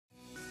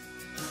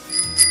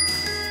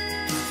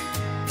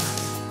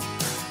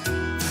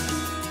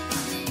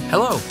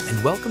Hello,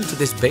 and welcome to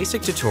this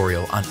basic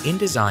tutorial on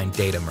InDesign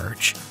Data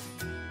Merge.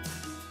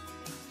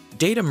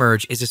 Data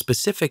Merge is a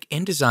specific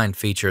InDesign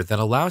feature that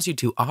allows you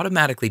to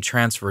automatically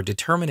transfer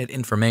determinate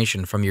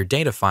information from your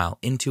data file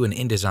into an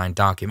InDesign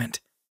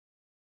document.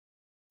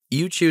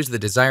 You choose the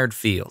desired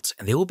fields,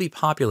 and they will be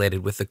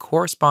populated with the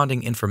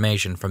corresponding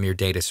information from your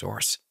data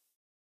source.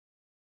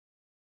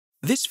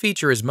 This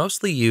feature is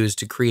mostly used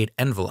to create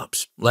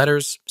envelopes,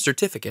 letters,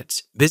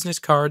 certificates, business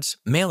cards,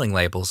 mailing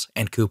labels,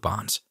 and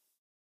coupons.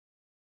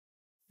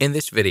 In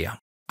this video,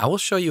 I will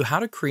show you how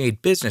to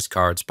create business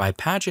cards by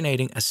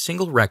paginating a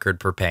single record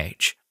per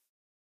page.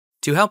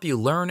 To help you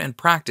learn and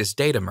practice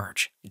Data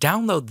Merge,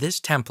 download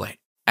this template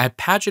at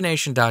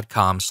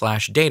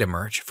Pagination.com/Data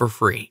Merge for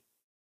free.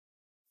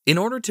 In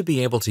order to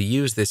be able to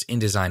use this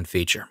InDesign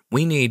feature,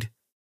 we need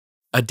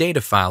a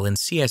data file in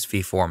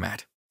CSV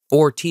format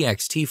or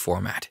TXT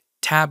format,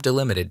 tab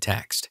delimited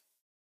text,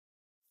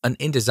 an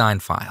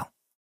InDesign file.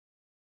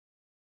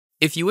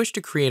 If you wish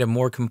to create a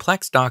more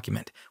complex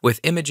document with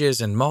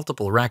images and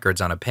multiple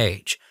records on a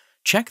page,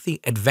 check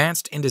the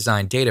Advanced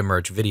InDesign Data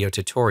Merge video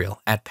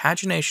tutorial at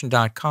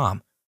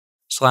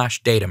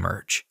Pagination.com/Data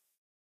Merge.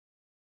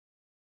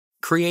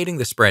 Creating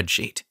the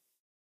spreadsheet.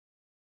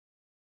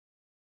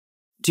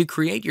 To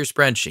create your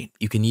spreadsheet,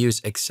 you can use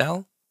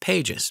Excel,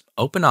 Pages,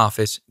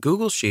 OpenOffice,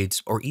 Google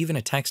Sheets, or even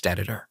a text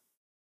editor.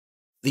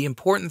 The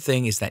important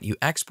thing is that you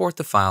export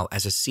the file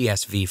as a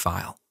CSV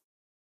file.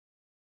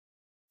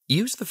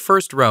 Use the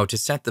first row to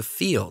set the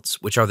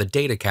fields, which are the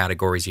data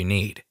categories you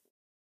need.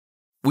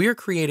 We are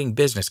creating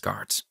business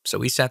cards, so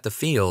we set the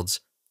fields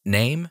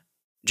name,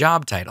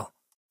 job title,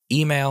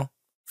 email,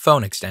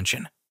 phone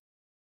extension.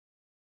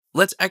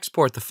 Let's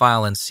export the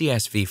file in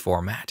CSV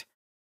format.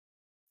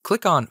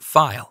 Click on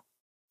File,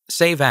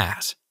 Save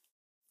As.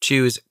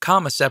 Choose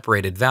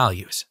comma-separated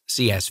values,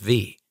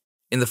 CSV,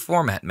 in the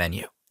Format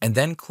menu, and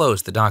then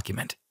close the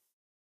document.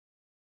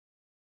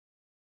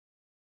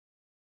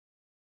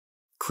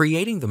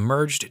 Creating the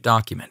merged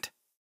document.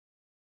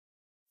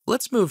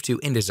 Let's move to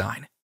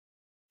InDesign.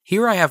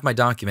 Here I have my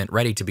document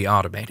ready to be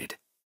automated.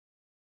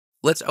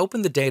 Let's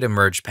open the Data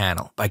Merge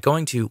panel by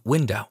going to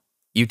Window,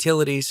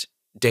 Utilities,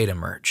 Data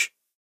Merge.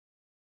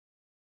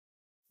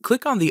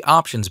 Click on the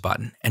Options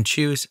button and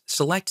choose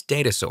Select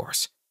Data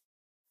Source.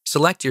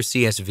 Select your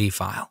CSV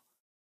file.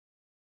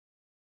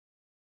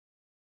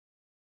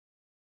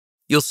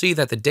 You'll see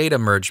that the Data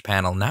Merge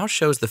panel now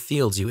shows the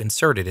fields you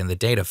inserted in the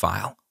data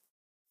file.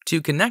 To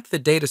connect the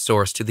data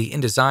source to the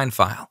InDesign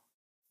file,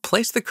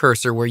 place the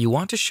cursor where you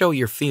want to show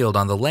your field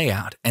on the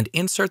layout and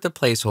insert the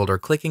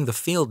placeholder clicking the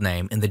field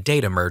name in the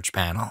Data Merge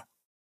panel.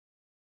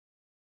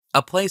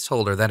 A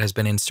placeholder that has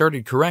been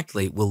inserted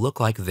correctly will look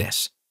like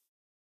this.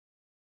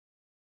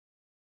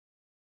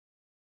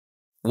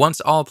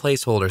 Once all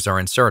placeholders are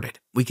inserted,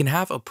 we can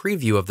have a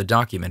preview of the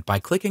document by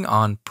clicking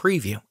on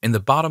Preview in the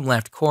bottom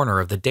left corner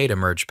of the Data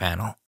Merge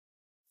panel.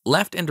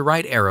 Left and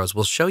right arrows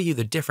will show you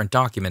the different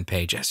document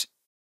pages.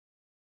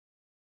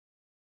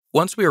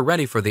 Once we are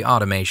ready for the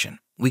automation,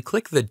 we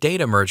click the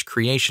Data Merge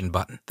Creation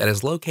button that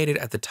is located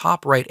at the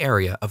top right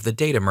area of the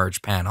Data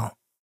Merge panel.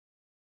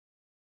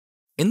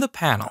 In the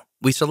panel,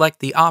 we select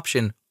the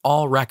option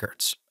All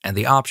Records and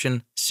the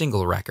option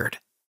Single Record.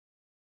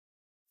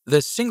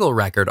 The Single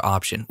Record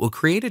option will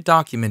create a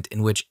document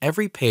in which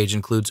every page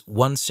includes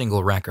one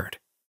single record.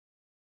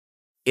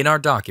 In our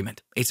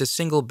document, it's a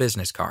single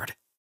business card.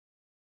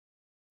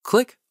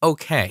 Click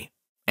OK,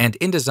 and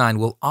InDesign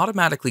will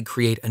automatically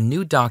create a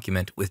new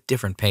document with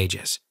different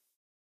pages,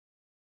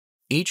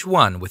 each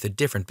one with a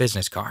different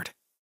business card.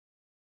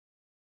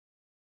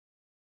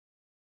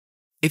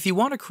 If you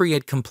want to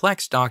create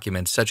complex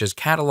documents such as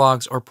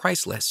catalogs or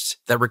price lists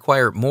that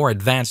require more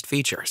advanced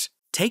features,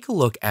 take a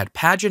look at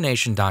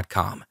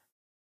Pagination.com,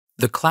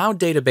 the cloud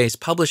database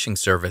publishing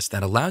service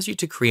that allows you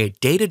to create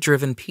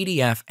data-driven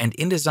PDF and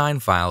InDesign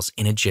files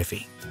in a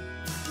jiffy.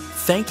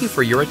 Thank you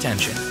for your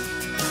attention.